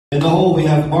In the hole, we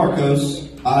have Marcos.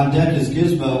 On deck is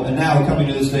Gizmo. And now coming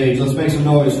to the stage, let's make some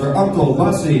noise for Uncle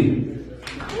Budsy.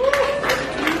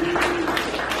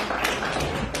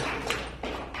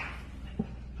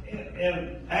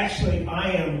 And actually,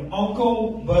 I am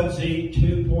Uncle Budsy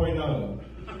 2.0.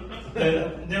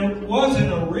 There was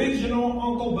an original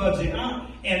Uncle Budsy,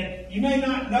 and you may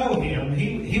not know him.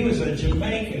 He was a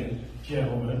Jamaican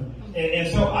gentleman, and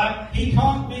so he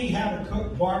taught me how to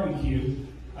cook barbecue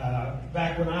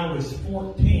back when I was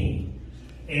 14.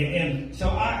 And so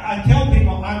I tell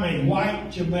people I'm a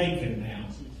white Jamaican now.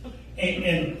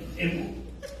 And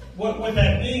what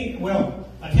that means, well,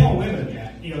 I tell women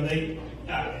that,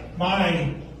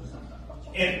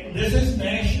 this is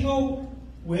International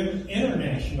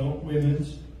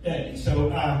Women's Day. So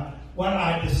what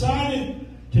I decided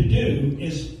to do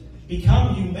is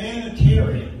become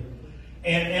humanitarian.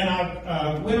 And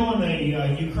I went on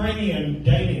a Ukrainian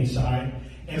dating site,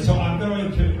 and so I'm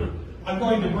going to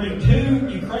bring 2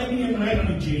 Ukrainian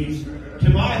refugees to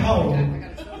my home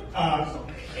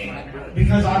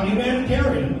because I'm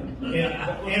humanitarian.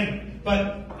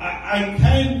 But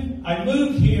I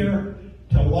moved here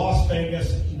to Las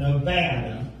Vegas,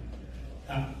 Nevada,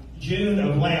 June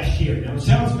of last year. Now it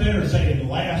sounds better saying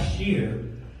last year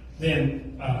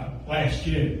than last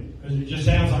June, because it just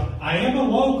sounds like I am a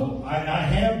local. I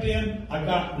have been. I've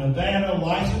got Nevada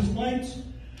license plates,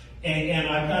 and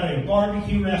I've got a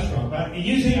barbecue restaurant. But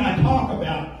usually I talk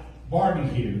about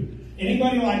barbecue.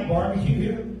 Anybody like barbecue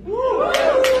here? Well,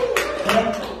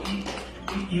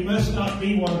 you must not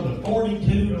be one of the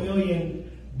 42 million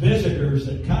visitors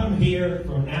that come here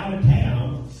from out of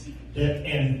town,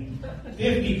 and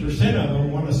 50% of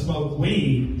them want to smoke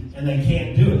weed and they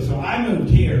can't do it. So I moved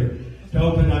here to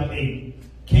open up a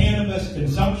cannabis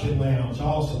consumption lounge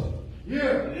also.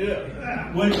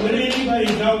 Yeah. Would anybody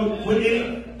go?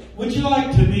 Would you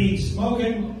like to be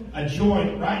smoking a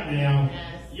joint right now?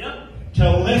 Yep.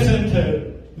 To listen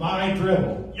to my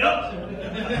dribble? Yep.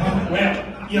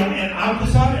 And I've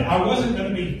decided I wasn't going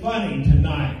to be funny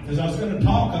tonight because I was going to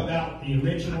talk about the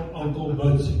original Uncle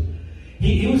Budsy.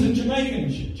 He was a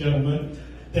Jamaican gentleman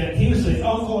that he was the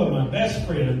uncle of my best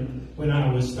friend when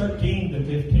I was 13 to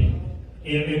 15.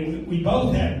 And we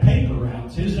both had paper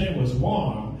routes. His name was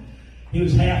Juan. He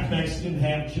was half Mexican,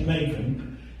 half Jamaican.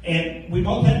 And we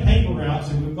both had paper routes,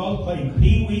 and we both played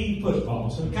pee-wee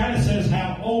football. So it kind of says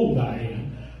how old I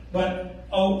am. But,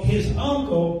 his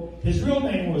uncle, his real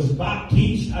name was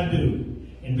Baptiste Adu.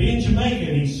 And being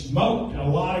Jamaican, he smoked a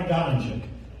lot of ganja.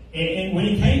 And when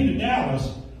he came to Dallas,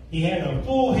 he had a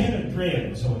full head of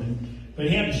dreads on him. But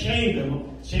he had to shave it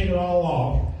all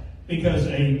off, because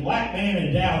a black man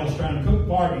in Dallas trying to cook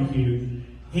barbecue,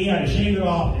 he had to shave it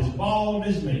off as bald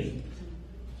as me.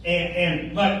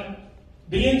 But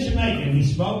being Jamaican, he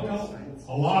smoked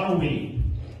a lot of weed.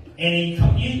 And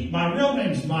my real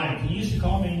name's Mike. He used to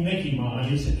call me Mickey Mon.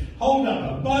 He said, hold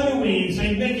up a bud of weed and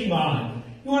say, Mickey Mon,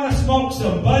 you want to smoke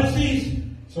some Budsies?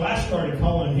 So I started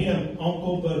calling him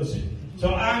Uncle Budsy.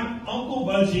 So I'm Uncle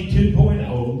Budsy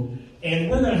 2.0, and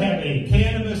we're going to have a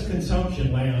cannabis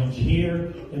consumption lounge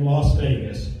here in Las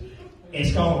Vegas.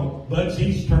 It's called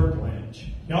Budsy's Turk Lounge.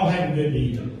 Y'all have a good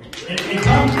evening. And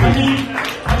come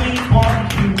eat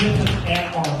barbecue with us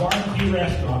at our barbecue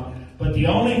restaurant. But the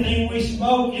only thing we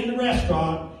smoke in the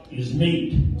restaurant is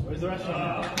meat. Where's the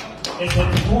restaurant? It's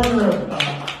at the corner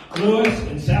of Lewis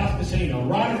and South Casino,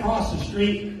 right across the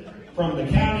street from the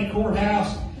county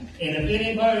courthouse. And if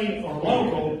anybody are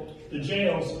local, the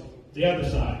jail's the other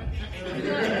side.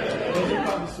 Those are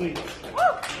probably sweet.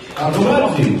 Uncle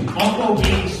Budsy. Uncle B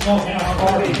Smokehouse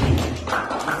Barbecue.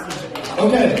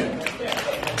 Okay.